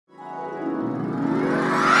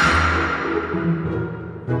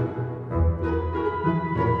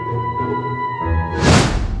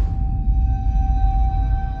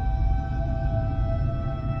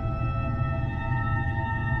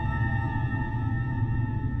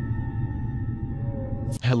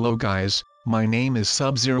Hello guys, my name is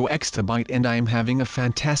SubZeroExtabyte and I am having a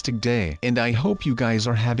fantastic day. And I hope you guys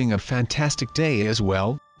are having a fantastic day as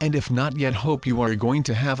well, and if not yet hope you are going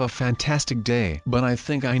to have a fantastic day. But I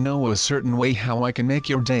think I know a certain way how I can make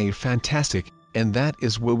your day fantastic, and that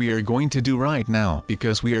is what we are going to do right now.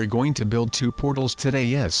 Because we are going to build two portals today,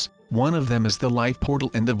 yes. One of them is the life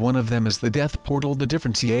portal and one of them is the death portal. The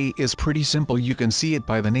difference here is pretty simple, you can see it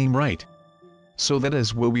by the name, right? So that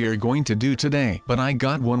is what we are going to do today. But I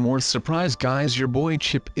got one more surprise guys, your boy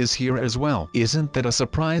Chip is here as well. Isn't that a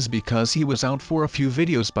surprise? Because he was out for a few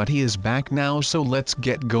videos but he is back now, so let's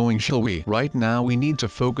get going, shall we? Right now we need to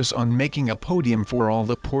focus on making a podium for all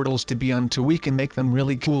the portals to be on, so we can make them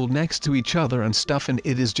really cool next to each other and stuff, and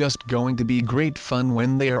it is just going to be great fun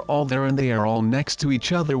when they are all there and they are all next to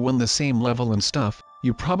each other on the same level and stuff.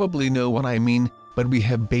 You probably know what I mean. But we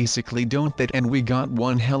have basically done that, and we got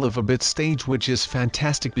one hell of a bit stage, which is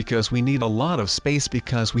fantastic because we need a lot of space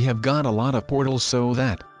because we have got a lot of portals, so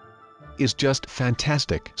that is just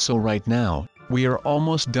fantastic. So right now, we are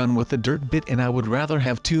almost done with the dirt bit, and I would rather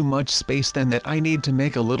have too much space than that I need to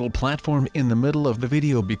make a little platform in the middle of the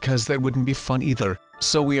video, because that wouldn't be fun either.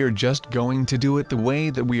 So we are just going to do it the way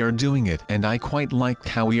that we are doing it, and I quite like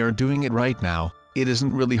how we are doing it right now. It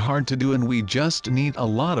isn't really hard to do and we just need a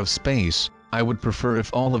lot of space. I would prefer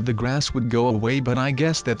if all of the grass would go away, but I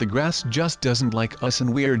guess that the grass just doesn't like us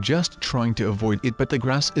and we are just trying to avoid it, but the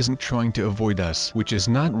grass isn't trying to avoid us, which is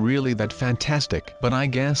not really that fantastic. But I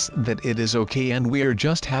guess that it is okay and we are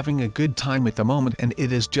just having a good time at the moment, and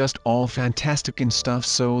it is just all fantastic and stuff,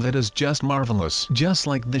 so that is just marvelous. Just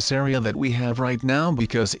like this area that we have right now,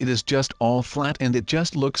 because it is just all flat and it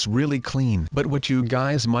just looks really clean. But what you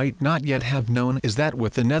guys might not yet have known is that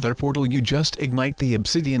with the nether portal you just ignite the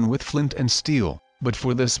obsidian with flint and steel. But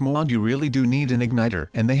for this mod you really do need an igniter,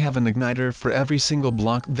 and they have an igniter for every single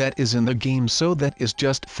block that is in the game, so that is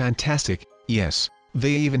just fantastic. Yes,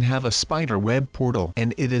 they even have a spider web portal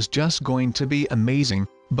and it is just going to be amazing.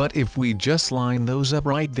 But if we just line those up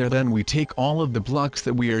right there, then we take all of the blocks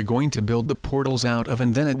that we are going to build the portals out of,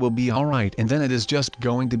 and then it will be alright, and then it is just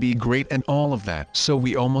going to be great and all of that. So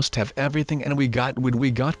we almost have everything, and we got wood,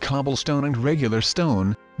 we got cobblestone and regular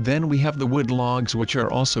stone, then we have the wood logs, which are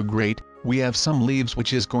also great. We have some leaves,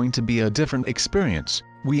 which is going to be a different experience.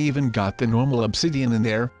 We even got the normal obsidian in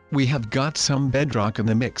there. We have got some bedrock in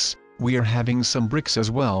the mix. We are having some bricks as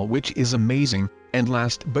well, which is amazing. And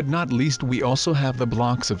last but not least, we also have the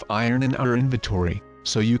blocks of iron in our inventory.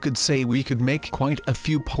 So you could say we could make quite a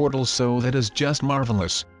few portals, so that is just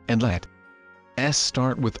marvelous. And let's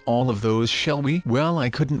start with all of those, shall we? Well, I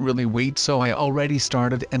couldn't really wait, so I already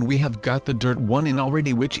started, and we have got the dirt one in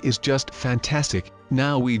already, which is just fantastic.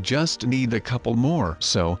 Now we just need a couple more,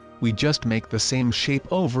 so we just make the same shape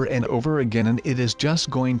over and over again, and it is just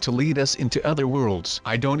going to lead us into other worlds.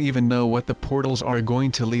 I don't even know what the portals are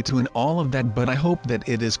going to lead to and all of that, but I hope that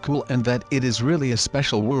it is cool and that it is really a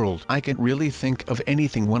special world. I can't really think of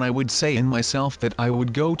anything when I would say in myself that I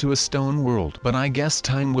would go to a stone world, but I guess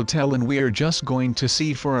time will tell and we are just going to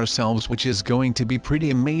see for ourselves, which is going to be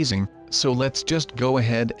pretty amazing. So let's just go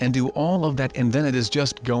ahead and do all of that, and then it is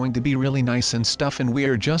just going to be really nice and stuff, and we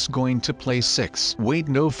are just going to place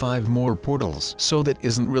 5 more portals. So that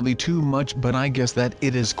isn't really too much, but I guess that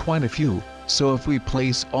it is quite a few. So if we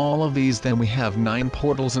place all of these, then we have 9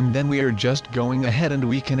 portals, and then we are just going ahead and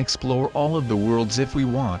we can explore all of the worlds if we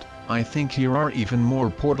want. I think here are even more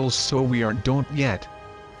portals, so we don't yet.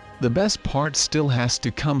 The best part still has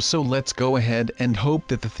to come, so let's go ahead and hope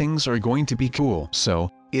that the things are going to be cool.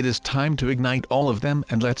 So it is time to ignite all of them,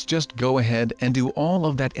 and let's just go ahead and do all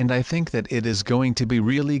of that, and I think that it is going to be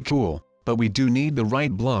really cool. But we do need the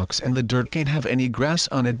right blocks, and the dirt can't have any grass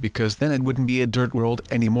on it, because then it wouldn't be a dirt world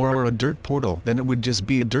anymore or a dirt portal. Then it would just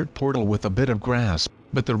be a dirt portal with a bit of grass,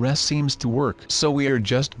 but the rest seems to work. So we are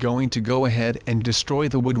just going to go ahead and destroy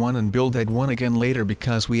the wood one and build that one again later,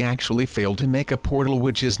 because we actually failed to make a portal,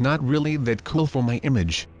 which is not really that cool for my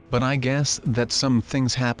image. But I guess that some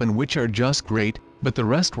things happen which are just great, but the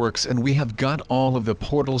rest works, and we have got all of the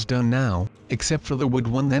portals done now, except for the wood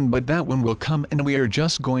one then, but that one will come, and we are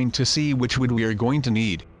just going to see which wood we are going to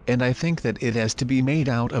need, and I think that it has to be made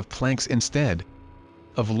out of planks instead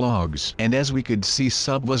of logs. And as we could see,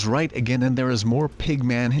 Sub was right again, and there is more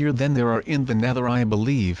pigman here than there are in the nether, I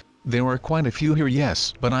believe. There are quite a few here,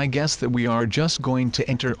 yes, but I guess that we are just going to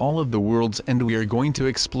enter all of the worlds, and we are going to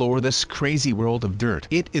explore this crazy world of dirt.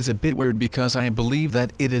 It is a bit weird because I believe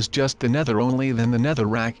that it is just the nether only, then the nether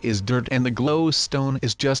rack is dirt and the glowstone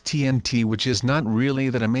is just TNT, which is not really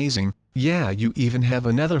that amazing. Yeah, you even have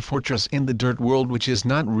a nether fortress in the dirt world, which is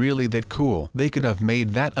not really that cool. They could have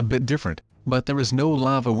made that a bit different. But there is no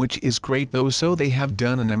lava, which is great though, so they have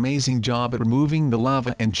done an amazing job at removing the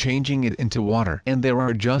lava and changing it into water. And there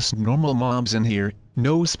are just normal mobs in here,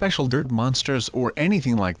 no special dirt monsters or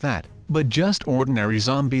anything like that, but just ordinary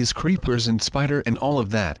zombies, creepers and spider and all of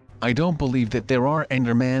that. I don't believe that there are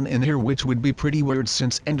Enderman in here, which would be pretty weird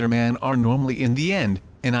since Enderman are normally in the end,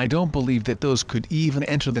 and I don't believe that those could even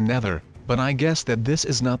enter the Nether. But I guess that this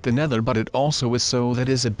is not the Nether, but it also is, so that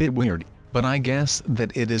is a bit weird. But I guess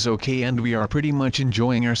that it is okay, and we are pretty much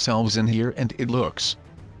enjoying ourselves in here, and it looks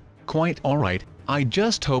quite alright. I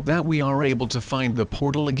just hope that we are able to find the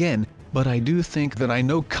portal again, but I do think that I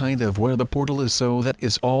know kind of where the portal is, so that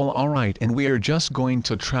is all alright, and we are just going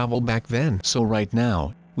to travel back then. So right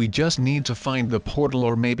now, we just need to find the portal,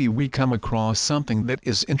 or maybe we come across something that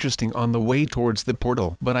is interesting on the way towards the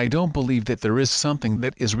portal. But I don't believe that there is something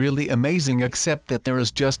that is really amazing, except that there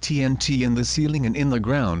is just TNT in the ceiling and in the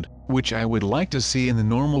ground, which I would like to see in the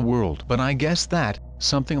normal world. But I guess that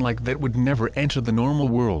something like that would never enter the normal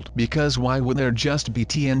world, because why would there just be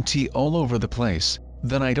TNT all over the place?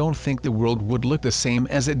 Then I don't think the world would look the same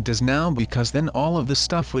as it does now, because then all of the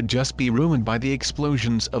stuff would just be ruined by the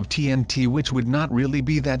explosions of TNT, which would not really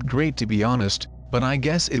be that great, to be honest. But I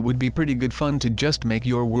guess it would be pretty good fun to just make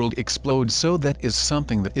your world explode, so that is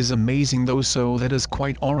something that is amazing though, so that is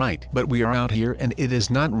quite alright. But we are out here and it is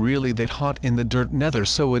not really that hot in the dirt Nether,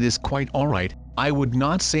 so it is quite alright. I would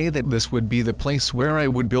not say that this would be the place where I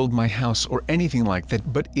would build my house or anything like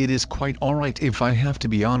that, but it is quite alright if I have to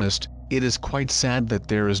be honest. It is quite sad that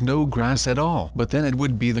there is no grass at all, but then it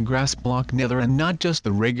would be the grass block Nether and not just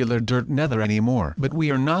the regular dirt Nether anymore. But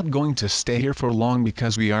we are not going to stay here for long,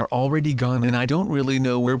 because we are already gone, and I don't really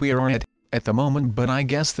know where we are at the moment, but I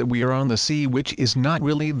guess that we are on the sea, which is not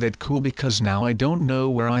really that cool, because now I don't know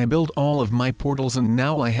where I built all of my portals, and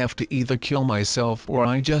now I have to either kill myself or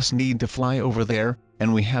I just need to fly over there.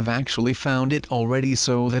 And we have actually found it already,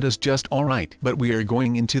 so that is just alright. But we are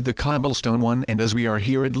going into the cobblestone one, and as we are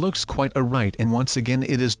here it looks quite alright, and once again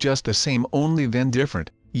it is just the same, only then different.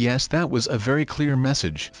 Yes, that was a very clear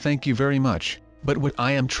message. Thank you very much. But what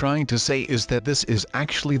I am trying to say is that this is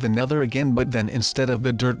actually the Nether again, but then instead of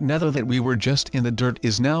the dirt Nether that we were just in, the dirt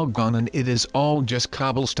is now gone and it is all just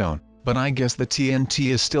cobblestone. But I guess the TNT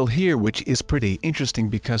is still here, which is pretty interesting,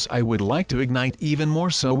 because I would like to ignite even more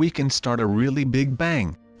so we can start a really big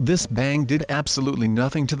bang. This bang did absolutely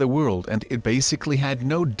nothing to the world and it basically had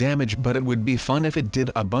no damage, but it would be fun if it did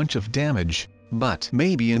a bunch of damage. But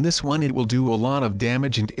maybe in this one it will do a lot of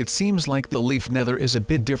damage, and it seems like the leaf Nether is a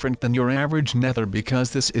bit different than your average Nether, because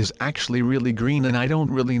this is actually really green, and I don't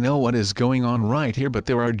really know what is going on right here, but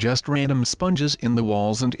there are just random sponges in the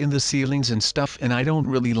walls and in the ceilings and stuff, and I don't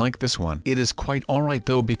really like this one. It is quite alright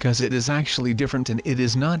though, because it is actually different and it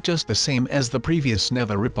is not just the same as the previous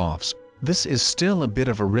Nether ripoffs. This is still a bit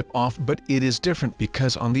of a rip-off, but it is different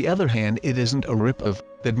because on the other hand it isn't a rip-off.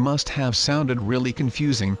 That must have sounded really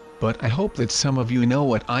confusing, but I hope that some of you know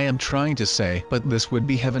what I am trying to say. But this would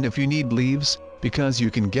be heaven if you need leaves, because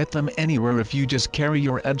you can get them anywhere if you just carry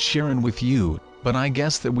your Ed Sheeran with you. But I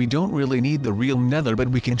guess that we don't really need the real Nether, but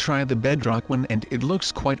we can try the bedrock one, and it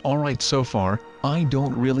looks quite alright so far. I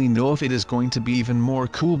don't really know if it is going to be even more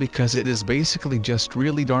cool, because it is basically just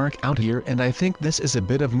really dark out here, and I think this is a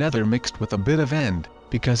bit of Nether mixed with a bit of End,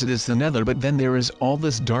 because it is the Nether, but then there is all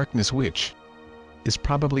this darkness which is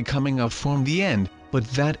probably coming up from the End, but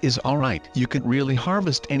that is alright. You can't really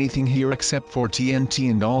harvest anything here except for TNT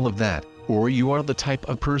and all of that. Or you are the type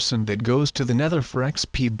of person that goes to the Nether for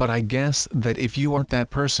XP, but I guess that if you aren't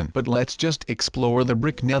that person. But let's just explore the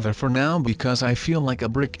brick Nether for now, because I feel like a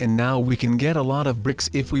brick, and now we can get a lot of bricks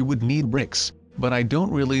if we would need bricks. But I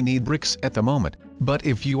don't really need bricks at the moment. But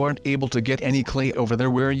if you aren't able to get any clay over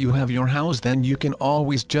there where you have your house, then you can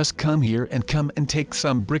always just come here and take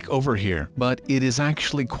some brick over here. But it is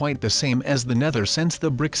actually quite the same as the Nether, since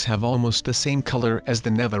the bricks have almost the same color as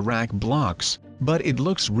the netherrack blocks. But it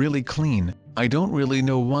looks really clean. I don't really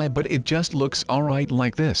know why, but it just looks alright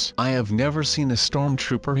like this. I have never seen a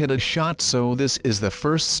stormtrooper hit a shot, so this is the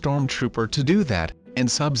first stormtrooper to do that. And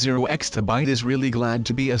SubZeroExtabyte is really glad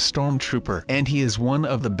to be a stormtrooper, and he is one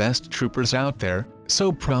of the best troopers out there,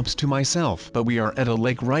 so props to myself. But we are at a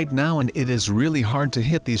lake right now, and it is really hard to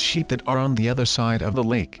hit these sheep that are on the other side of the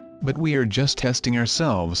lake. But we are just testing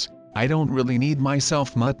ourselves. I don't really need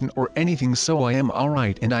myself mutton or anything, so I am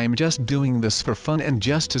alright, and I am just doing this for fun and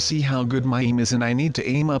just to see how good my aim is, and I need to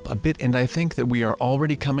aim up a bit, and I think that we are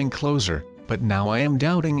already coming closer. But now I am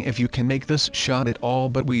doubting if you can make this shot at all,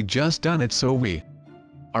 but we just done it, so we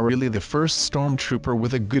are really the first stormtrooper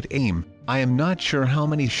with a good aim. I am not sure how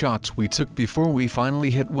many shots we took before we finally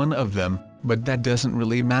hit one of them, but that doesn't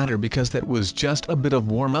really matter because that was just a bit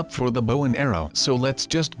of warm up for the bow and arrow. So let's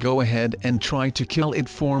just go ahead and try to kill it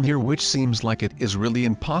from here, which seems like it is really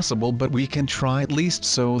impossible, but we can try at least,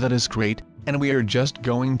 so that is great. And we are just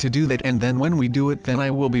going to do that, and then when we do it, then I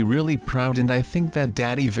will be really proud, and I think that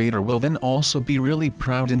Daddy Vader will then also be really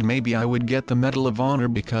proud, and maybe I would get the Medal of Honor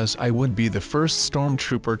because I would be the first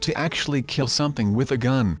stormtrooper to actually kill something with a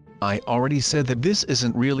gun. I already said that this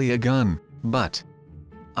isn't really a gun, but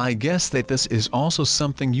I guess that this is also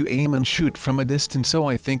something you aim and shoot from a distance, so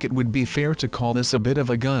I think it would be fair to call this a bit of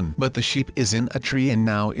a gun. But the sheep is in a tree, and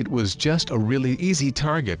now it was just a really easy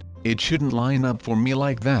target. It shouldn't line up for me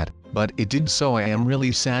like that, but it did, so I am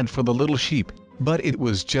really sad for the little sheep. But it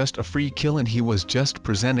was just a free kill, and he was just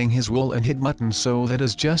presenting his will and hit mutton, so that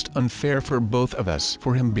is just unfair for both of us.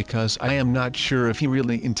 For him, because I am not sure if he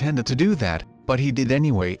really intended to do that, but he did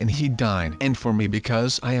anyway and he died. And for me,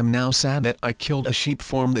 because I am now sad that I killed a sheep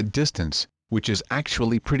from the distance, which is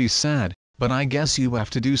actually pretty sad. But I guess you have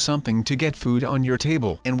to do something to get food on your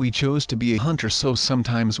table, and we chose to be a hunter, so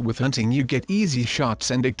sometimes with hunting you get easy shots,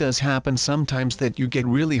 and it does happen sometimes that you get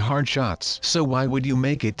really hard shots. So why would you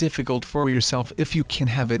make it difficult for yourself if you can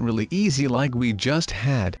have it really easy like we just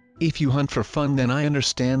had? If you hunt for fun, then I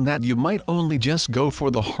understand that you might only just go for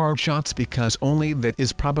the hard shots, because only that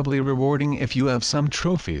is probably rewarding if you have some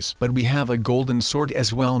trophies. But we have a golden sword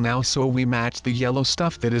as well now, so we match the yellow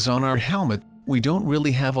stuff that is on our helmet. We don't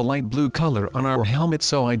really have a light blue color on our helmet,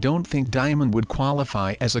 so I don't think diamond would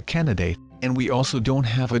qualify as a candidate. And we also don't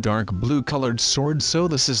have a dark blue colored sword, so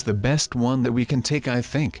this is the best one that we can take, I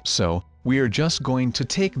think. So we are just going to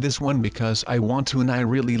take this one because I want to, and I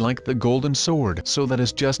really like the golden sword, so that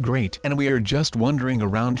is just great. And we are just wandering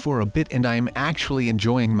around for a bit, and I am actually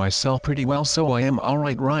enjoying myself pretty well, so I am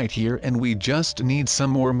alright right here, and we just need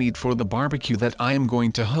some more meat for the barbecue that I am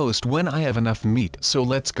going to host when I have enough meat. So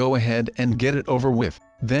let's go ahead and get it over with.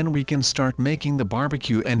 Then we can start making the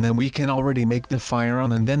barbecue, and then we can already make the fire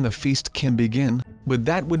on, and then the feast can begin. But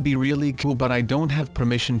that would be really cool, but I don't have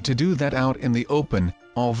permission to do that out in the open.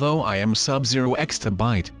 Although I am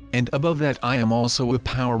SubZeroExtabyte, and above that I am also a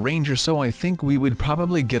Power Ranger, so I think we would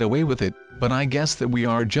probably get away with it. But I guess that we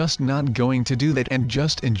are just not going to do that and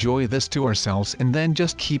just enjoy this to ourselves, and then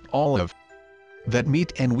just keep all of that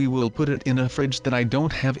meat, and we will put it in a fridge that I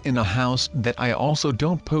don't have in a house that I also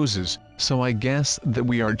don't possess. So I guess that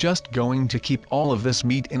we are just going to keep all of this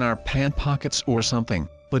meat in our pant pockets or something.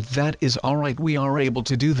 But that is alright, we are able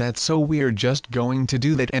to do that, so we are just going to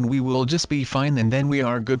do that, and we will just be fine, and then we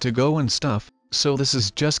are good to go and stuff. So this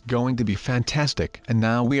is just going to be fantastic. And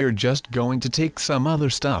now we are just going to take some other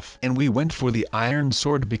stuff, and we went for the iron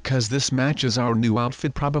sword because this matches our new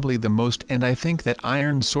outfit probably the most, and I think that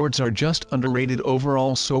iron swords are just underrated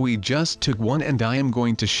overall, so we just took one, and I am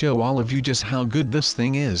going to show all of you just how good this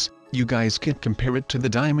thing is. You guys can't compare it to the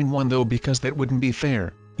diamond one though, because that wouldn't be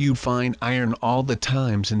fair. You find iron all the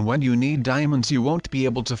times, and when you need diamonds you won't be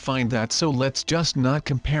able to find that, so let's just not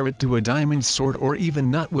compare it to a diamond sword, or even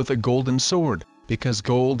not with a golden sword, because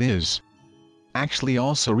gold is actually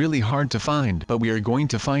also really hard to find. But we are going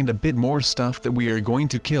to find a bit more stuff that we are going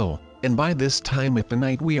to kill, and by this time at the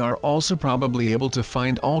night we are also probably able to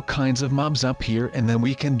find all kinds of mobs up here, and then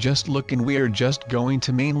we can just look, and we are just going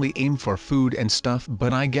to mainly aim for food and stuff.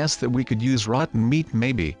 But I guess that we could use rotten meat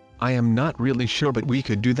maybe. I am not really sure, but we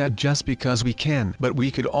could do that just because we can. But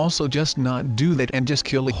we could also just not do that and just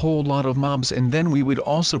kill a whole lot of mobs, and then we would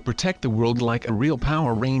also protect the world like a real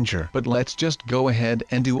Power Ranger. But let's just go ahead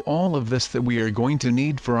and do all of this that we are going to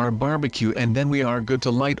need for our barbecue, and then we are good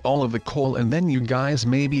to light all of the coal, and then you guys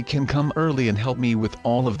maybe can come early and help me with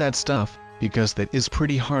all of that stuff, because that is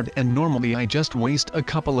pretty hard, and normally I just waste a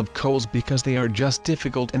couple of coals because they are just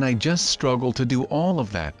difficult, and I just struggle to do all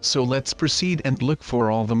of that. So let's proceed and look for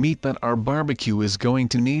all the meat that our barbecue is going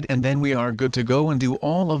to need, and then we are good to go and do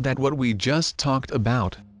all of that what we just talked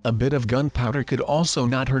about. A bit of gunpowder could also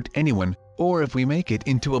not hurt anyone, or if we make it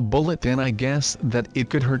into a bullet then I guess that it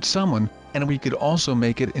could hurt someone, and we could also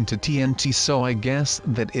make it into TNT, so I guess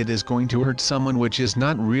that it is going to hurt someone, which is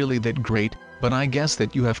not really that great. But I guess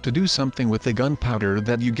that you have to do something with the gunpowder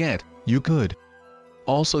that you get. You could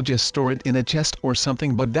also just store it in a chest or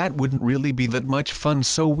something, but that wouldn't really be that much fun,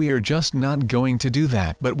 so we are just not going to do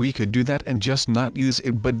that. But we could do that and just not use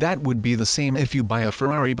it, but that would be the same if you buy a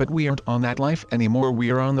Ferrari. But we aren't on that life anymore,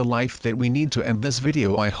 we are on the life that we need to end this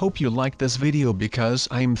video. I hope you liked this video, because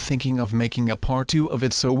I'm thinking of making a part 2 of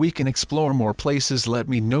it so we can explore more places. Let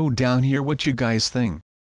me know down here what you guys think.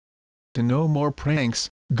 To know more pranks,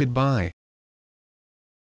 goodbye.